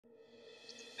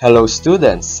Hello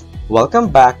students! Welcome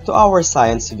back to our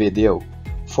science video.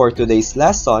 For today's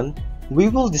lesson, we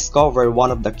will discover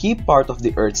one of the key parts of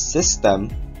the Earth's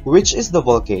system, which is the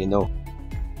volcano.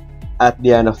 At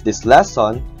the end of this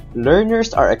lesson,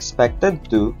 learners are expected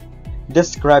to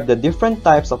describe the different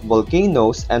types of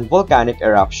volcanoes and volcanic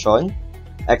eruption,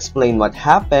 explain what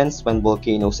happens when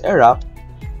volcanoes erupt,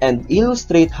 and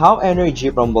illustrate how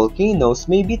energy from volcanoes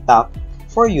may be tapped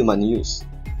for human use.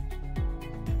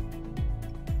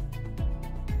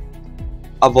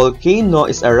 A volcano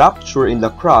is a rupture in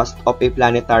the crust of a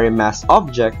planetary mass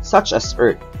object such as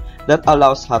Earth that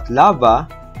allows hot lava,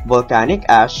 volcanic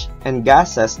ash, and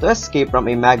gases to escape from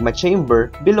a magma chamber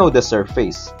below the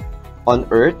surface. On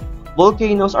Earth,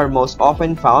 volcanoes are most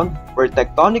often found where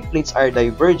tectonic plates are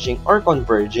diverging or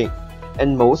converging,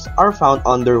 and most are found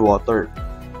underwater.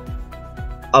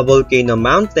 A volcano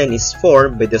mountain is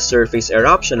formed by the surface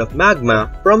eruption of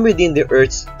magma from within the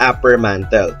Earth's upper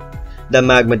mantle. The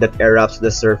magma that erupts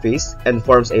the surface and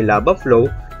forms a lava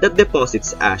flow that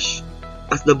deposits ash.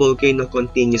 As the volcano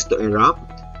continues to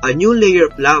erupt, a new layer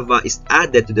of lava is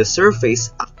added to the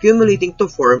surface, accumulating to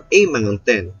form a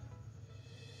mountain.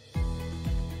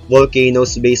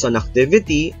 Volcanoes based on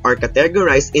activity are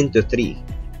categorized into three: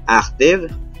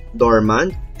 active,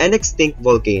 dormant, and extinct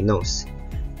volcanoes.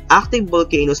 Active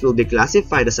volcanoes will be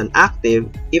classified as an active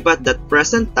if at that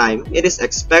present time it is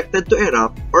expected to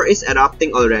erupt or is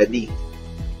erupting already.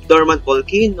 Dormant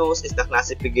volcanoes is the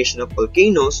classification of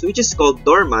volcanoes which is called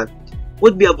dormant,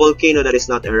 would be a volcano that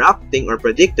is not erupting or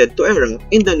predicted to erupt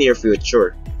in the near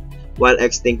future. While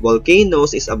extinct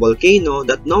volcanoes is a volcano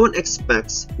that no one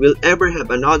expects will ever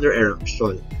have another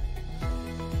eruption.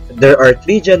 There are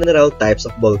three general types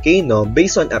of volcano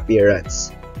based on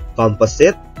appearance: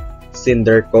 composite,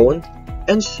 cinder cone,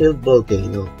 and shield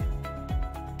volcano.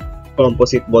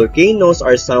 Composite volcanoes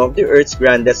are some of the Earth's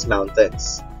grandest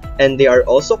mountains, and they are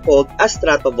also called as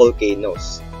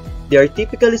stratovolcanoes. They are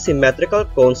typically symmetrical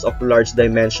cones of large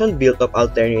dimension built of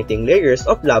alternating layers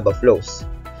of lava flows.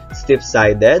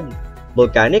 Stiff-sided,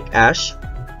 volcanic ash,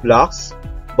 blocks,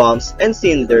 bombs, and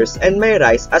cinders and may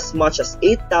rise as much as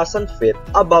 8,000 feet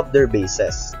above their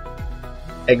bases.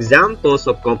 Examples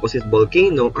of composite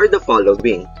volcano are the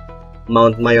following: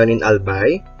 Mount Mayon in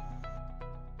Albay,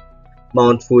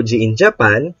 Mount Fuji in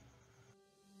Japan,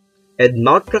 and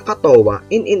Mount Krakatoa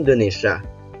in Indonesia.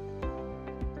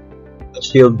 A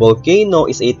shield volcano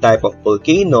is a type of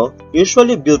volcano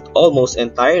usually built almost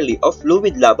entirely of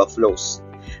fluid lava flows.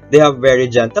 They have very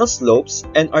gentle slopes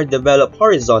and are developed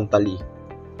horizontally.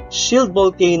 Shield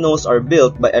volcanoes are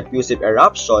built by effusive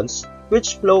eruptions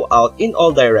which flow out in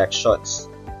all directions.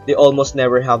 They almost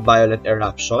never have violent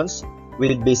eruptions,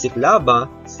 with basic lava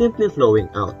simply flowing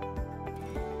out.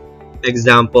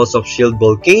 Examples of shield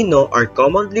volcano are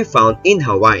commonly found in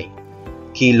Hawaii,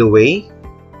 Kilauea,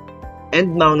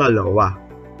 and Mauna Loa.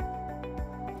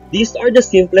 These are the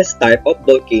simplest type of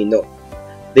volcano.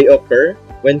 They occur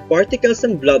when particles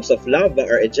and blobs of lava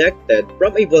are ejected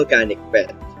from a volcanic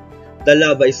vent. The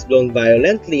lava is blown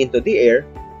violently into the air,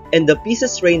 and the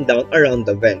pieces rain down around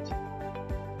the vent.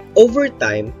 Over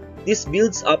time, this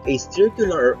builds up a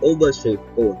circular or oval-shaped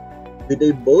cone, with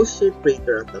a bowl-shaped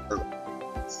crater at the top.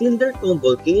 Cinder cone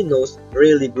volcanoes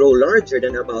rarely grow larger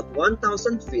than about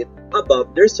 1,000 feet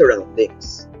above their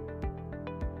surroundings.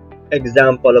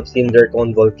 Example of cinder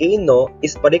cone volcano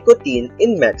is Paricutin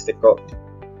in Mexico.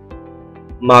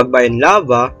 Magma and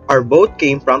lava are both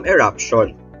came from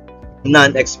eruption.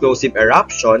 Non-explosive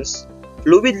eruptions,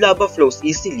 fluid lava flows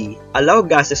easily, allow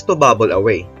gases to bubble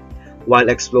away. While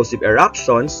explosive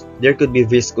eruptions, there could be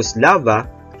viscous lava,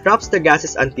 traps the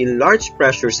gases until large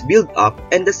pressures build up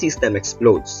and the system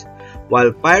explodes.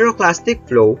 While pyroclastic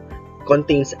flow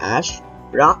contains ash,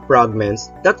 rock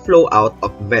fragments that flow out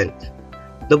of vent.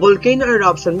 The volcano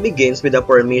eruption begins with the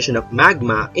formation of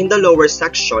magma in the lower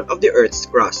section of the Earth's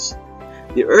crust.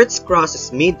 The Earth's crust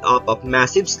is made up of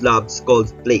massive slabs called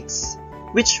plates,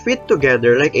 which fit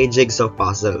together like a jigsaw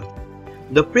puzzle.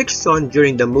 The friction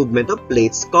during the movement of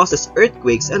plates causes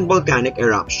earthquakes and volcanic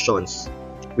eruptions.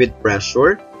 With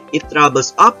pressure, it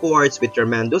travels upwards with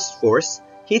tremendous force,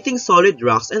 hitting solid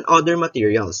rocks and other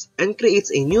materials, and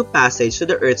creates a new passage to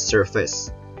the Earth's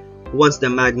surface. Once the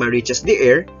magma reaches the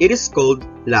air, it is called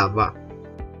lava.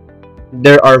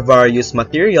 There are various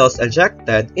materials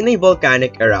ejected in a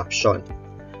volcanic eruption.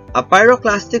 A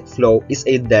pyroclastic flow is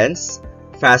a dense,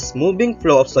 fast-moving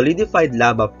flow of solidified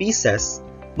lava pieces,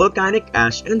 volcanic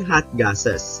ash, and hot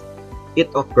gases.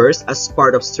 It occurs as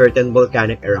part of certain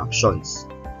volcanic eruptions.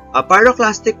 A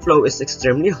pyroclastic flow is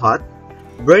extremely hot,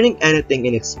 burning anything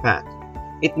in its path.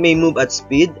 It may move at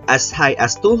speed as high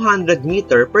as 200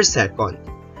 meters per second.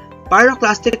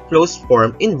 Pyroclastic flows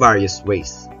form in various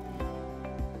ways.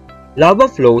 Lava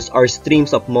flows are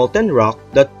streams of molten rock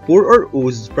that pour or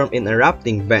ooze from an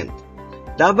erupting vent.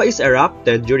 Lava is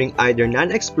erupted during either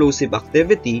non-explosive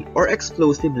activity or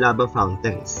explosive lava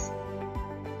fountains.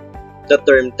 The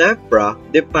term tephra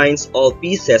defines all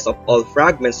pieces of all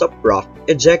fragments of rock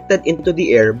ejected into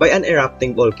the air by an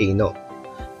erupting volcano.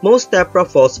 Most tephra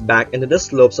falls back into the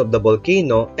slopes of the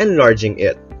volcano, enlarging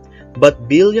it, but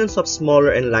billions of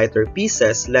smaller and lighter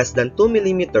pieces less than 2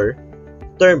 mm,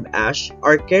 termed ash,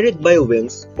 are carried by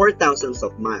winds for thousands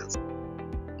of miles.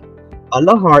 A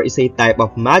lahar is a type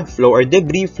of mud flow or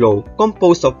debris flow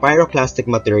composed of pyroclastic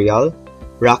material,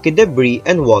 rocky debris,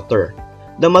 and water.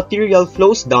 The material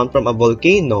flows down from a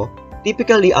volcano,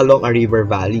 typically along a river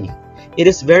valley. It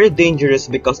is very dangerous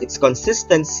because its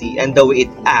consistency and the way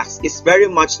it acts is very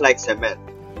much like cement.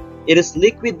 It is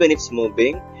liquid when it's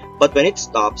moving, but when it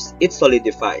stops, it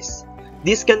solidifies.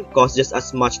 This can cause just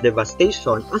as much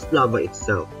devastation as lava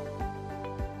itself.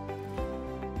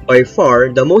 By far,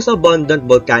 the most abundant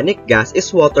volcanic gas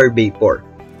is water vapor,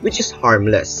 which is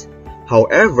harmless.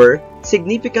 However,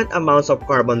 significant amounts of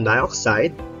carbon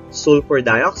dioxide, sulfur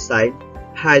dioxide,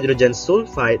 hydrogen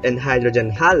sulfide, and hydrogen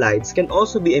halides can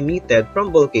also be emitted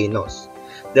from volcanoes.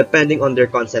 Depending on their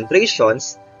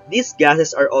concentrations, these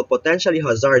gases are all potentially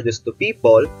hazardous to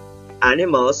people,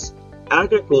 animals,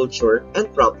 agriculture,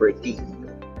 and property.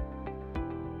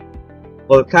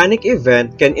 Volcanic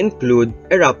event can include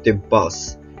eruptive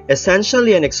pulse,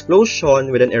 essentially an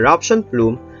explosion with an eruption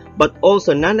plume, but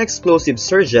also non-explosive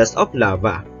surges of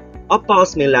lava. A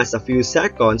pulse may last a few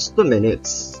seconds to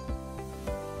minutes.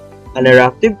 An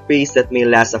eruptive phase that may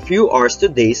last a few hours to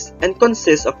days and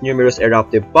consists of numerous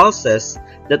eruptive pulses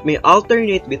that may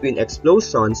alternate between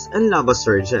explosions and lava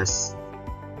surges.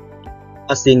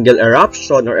 A single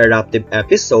eruption or eruptive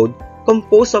episode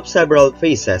composed of several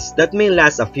phases that may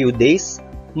last a few days,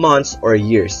 months, or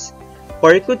years.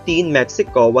 Poricuti in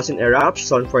Mexico was in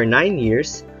eruption for 9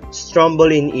 years.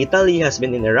 Stromboli in Italy has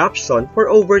been in eruption for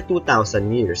over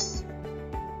 2,000 years.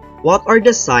 What are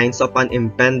the signs of an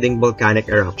impending volcanic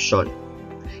eruption?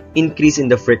 Increase in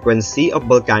the frequency of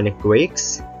volcanic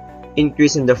quakes,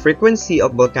 increase in the frequency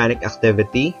of volcanic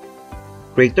activity,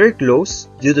 crater close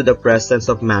due to the presence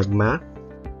of magma,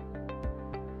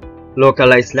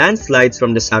 localized landslides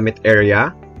from the summit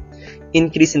area,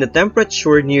 increase in the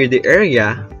temperature near the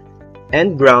area,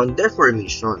 and ground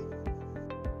deformation.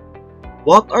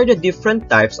 What are the different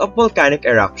types of volcanic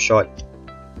eruption?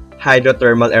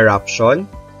 Hydrothermal eruption,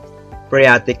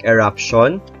 phreatic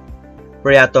eruption,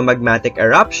 phreatomagmatic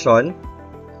eruption,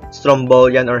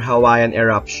 Strombolian or Hawaiian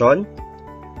eruption,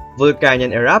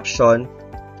 Vulcanian eruption,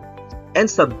 and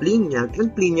Subplinian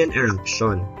and Plinian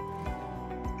eruption.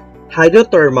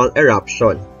 Hydrothermal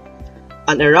eruption.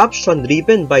 An eruption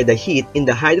driven by the heat in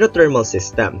the hydrothermal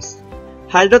systems.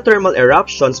 Hydrothermal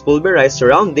eruptions pulverize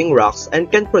surrounding rocks and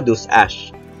can produce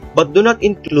ash, but do not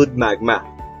include magma.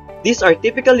 These are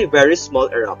typically very small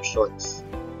eruptions.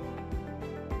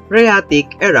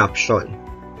 Phreatic eruption.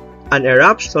 An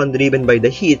eruption driven by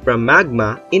the heat from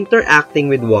magma interacting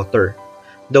with water.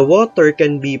 The water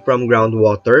can be from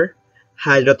groundwater,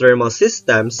 hydrothermal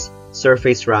systems,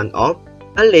 surface runoff,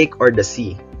 a lake, or the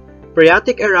sea.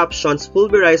 Phreatic eruptions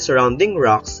pulverize surrounding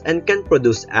rocks and can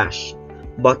produce ash,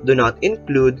 but do not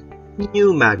include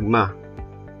new magma.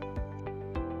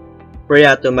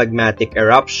 Phreatomagmatic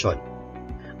eruption.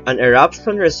 An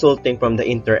eruption resulting from the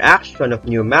interaction of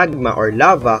new magma or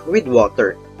lava with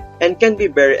water and can be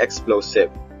very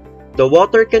explosive. The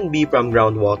water can be from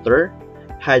groundwater,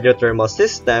 hydrothermal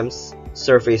systems,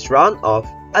 surface runoff,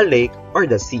 a lake, or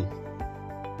the sea.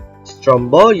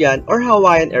 Strombolian or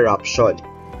Hawaiian eruption.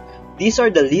 These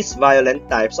are the least violent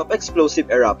types of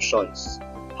explosive eruptions.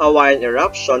 Hawaiian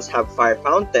eruptions have fire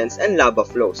fountains and lava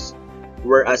flows,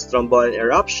 whereas Strombolian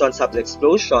eruptions have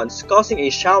explosions causing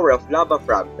a shower of lava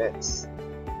fragments.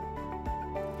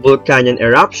 Vulcanian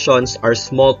eruptions are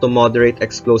small to moderate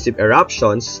explosive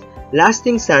eruptions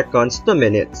lasting seconds to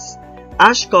minutes.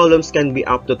 Ash columns can be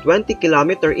up to 20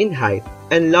 km in height,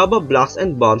 and lava blocks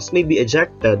and bombs may be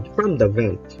ejected from the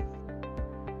vent.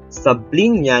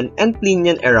 Subplinian and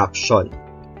Plinian eruption.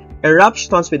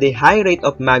 Eruptions with a high rate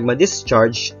of magma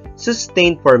discharge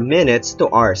sustained for minutes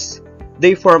to hours.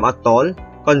 They form a tall,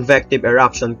 convective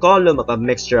eruption column of a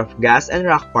mixture of gas and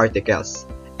rock particles,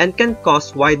 and can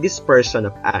cause wide dispersion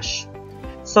of ash.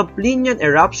 Subplinian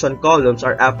eruption columns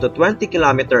are up to 20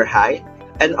 km high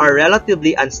and are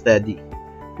relatively unsteady,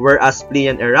 whereas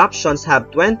Plinian eruptions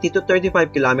have 20 to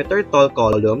 35 km tall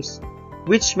columns,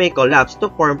 which may collapse to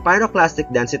form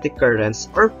pyroclastic density currents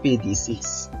or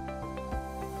PDCs.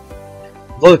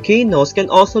 Volcanoes can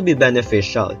also be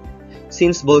beneficial,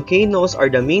 since volcanoes are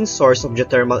the main source of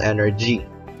geothermal energy.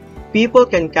 People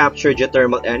can capture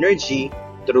geothermal energy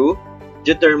through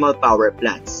geothermal power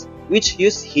plants, which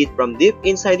use heat from deep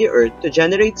inside the earth to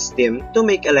generate steam to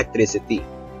make electricity.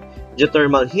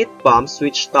 Geothermal heat pumps,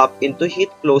 which tap into heat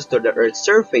close to the earth's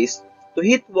surface to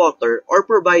heat water or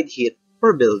provide heat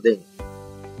for building.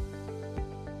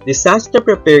 Disaster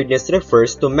preparedness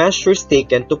refers to measures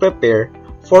taken to prepare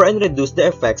for and reduce the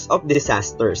effects of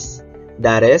disasters.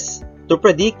 That is, to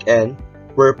predict and,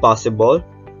 where possible,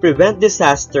 prevent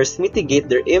disasters, mitigate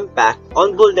their impact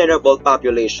on vulnerable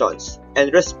populations,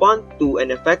 and respond to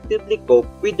and effectively cope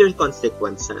with their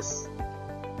consequences.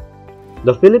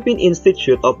 The Philippine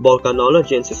Institute of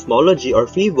Volcanology and Seismology, or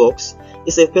PHIVOLCS,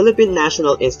 is a Philippine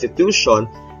national institution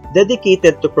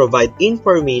dedicated to provide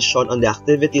information on the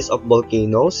activities of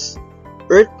volcanoes,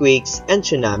 earthquakes, and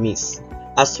tsunamis,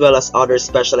 as well as other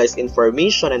specialized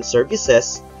information and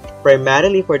services,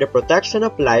 primarily for the protection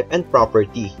of life and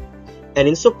property, and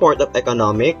in support of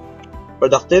economic,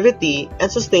 productivity,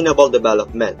 and sustainable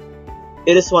development.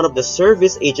 It is one of the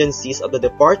service agencies of the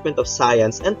Department of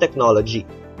Science and Technology.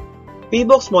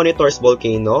 PHIVOLCS monitors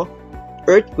volcano,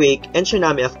 earthquake, and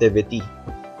tsunami activity,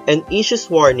 and issues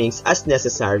warnings as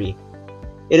necessary.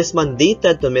 It is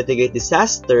mandated to mitigate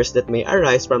disasters that may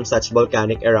arise from such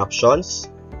volcanic eruptions,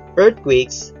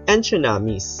 earthquakes, and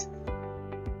tsunamis.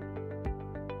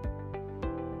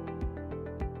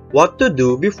 What to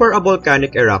do before a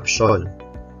volcanic eruption?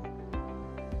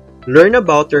 Learn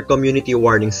about your community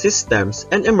warning systems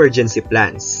and emergency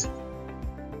plans.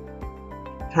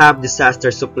 Have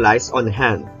disaster supplies on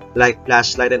hand, like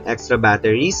flashlight and extra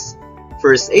batteries,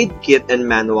 first aid kit and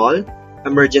manual,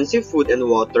 emergency food and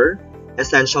water,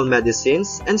 essential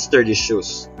medicines, and sturdy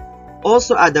shoes.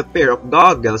 Also add a pair of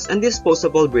goggles and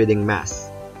disposable breathing masks.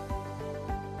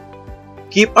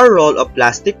 Keep a roll of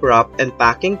plastic wrap and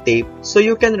packing tape so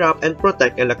you can wrap and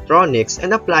protect electronics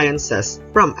and appliances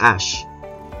from ash.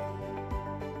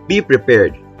 Be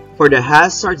prepared for the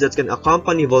hazards that can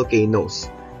accompany volcanoes,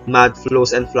 mud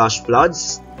flows and flash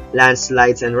floods,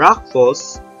 landslides and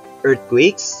rockfalls,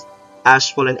 earthquakes,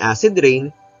 ashfall and acid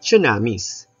rain,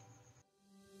 tsunamis.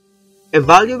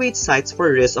 Evaluate sites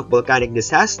for risk of volcanic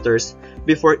disasters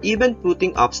before even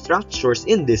putting up structures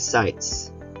in these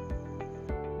sites.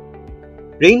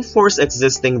 Reinforce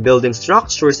existing building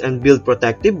structures and build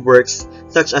protective works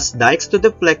such as dikes to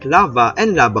deflect lava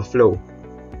and lava flow.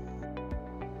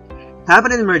 Have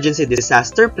an emergency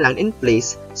disaster plan in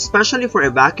place, especially for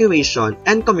evacuation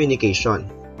and communication.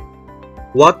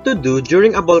 What to do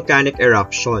during a volcanic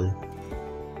eruption?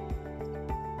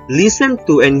 Listen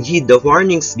to and heed the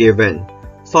warnings given.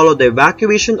 Follow the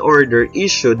evacuation order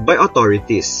issued by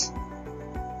authorities.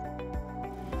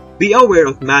 Be aware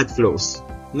of mud flows.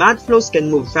 Mud flows can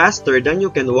move faster than you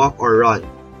can walk or run.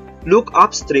 Look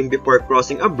upstream before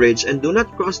crossing a bridge and do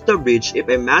not cross the bridge if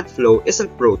a mud flow is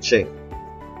approaching.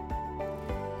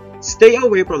 Stay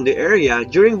away from the area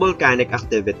during volcanic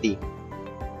activity.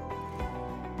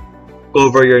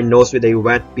 Cover your nose with a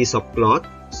wet piece of cloth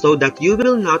so that you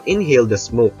will not inhale the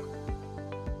smoke.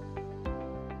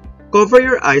 Cover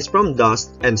your eyes from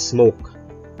dust and smoke.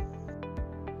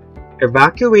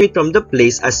 Evacuate from the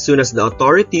place as soon as the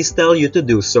authorities tell you to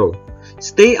do so.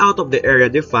 Stay out of the area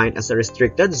defined as a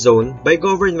restricted zone by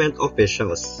government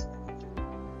officials.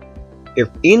 If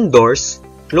indoors,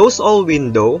 close all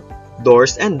windows,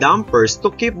 doors, and dampers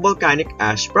to keep volcanic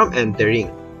ash from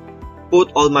entering.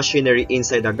 Put all machinery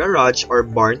inside a garage or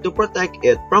barn to protect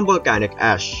it from volcanic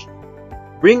ash.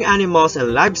 Bring animals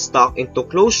and livestock into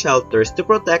closed shelters to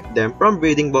protect them from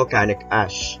breathing volcanic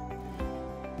ash.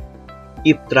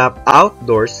 If trapped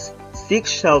outdoors, seek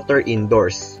shelter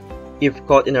indoors. If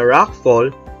caught in a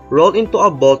rockfall, roll into a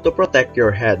ball to protect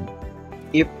your head.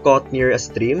 If caught near a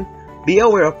stream, be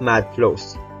aware of mud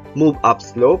flows. Move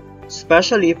upslope,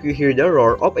 especially if you hear the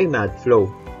roar of a mud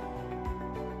flow.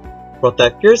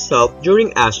 Protect yourself during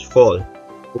ashfall.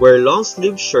 Wear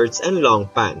long-sleeved shirts and long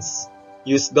pants.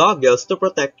 Use goggles to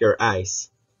protect your eyes.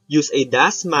 Use a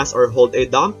dust mask or hold a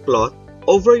damp cloth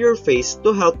over your face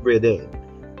to help breathing.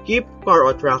 Keep car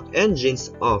or truck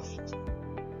engines off.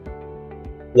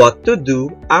 What to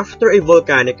do after a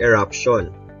volcanic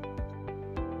eruption?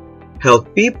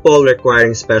 Help people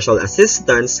requiring special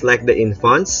assistance like the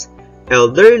infants,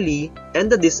 elderly,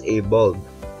 and the disabled.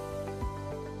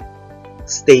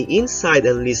 Stay inside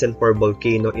and listen for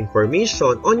volcano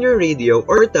information on your radio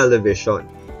or television.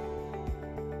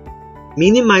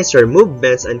 Minimize your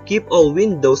movements and keep all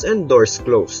windows and doors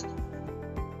closed.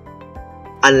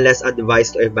 Unless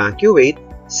advised to evacuate,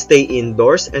 stay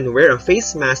indoors and wear a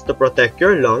face mask to protect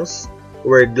your lungs,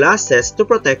 wear glasses to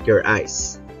protect your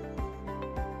eyes.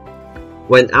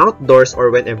 When outdoors or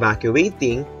when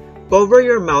evacuating, cover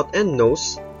your mouth and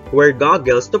nose, wear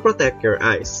goggles to protect your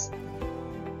eyes.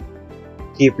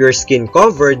 Keep your skin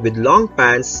covered with long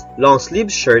pants, long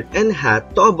sleeve shirt, and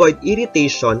hat to avoid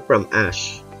irritation from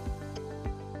ash.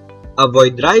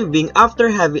 Avoid driving after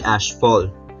heavy ash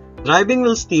fall. Driving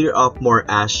will stir up more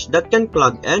ash that can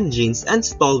clog engines and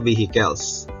stall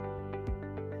vehicles.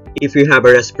 If you have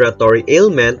a respiratory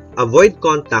ailment, avoid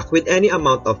contact with any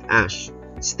amount of ash.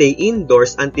 Stay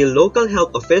indoors until local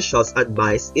health officials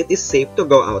advise it is safe to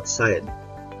go outside.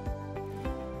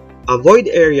 Avoid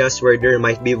areas where there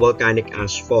might be volcanic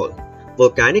ash fall.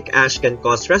 Volcanic ash can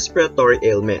cause respiratory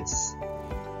ailments.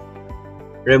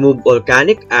 Remove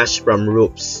volcanic ash from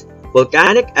roofs.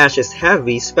 Volcanic ash is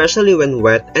heavy, especially when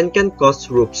wet, and can cause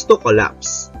roofs to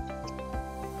collapse.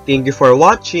 Thank you for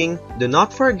watching. Do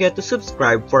not forget to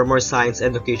subscribe for more science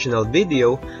educational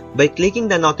video by clicking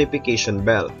the notification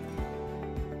bell.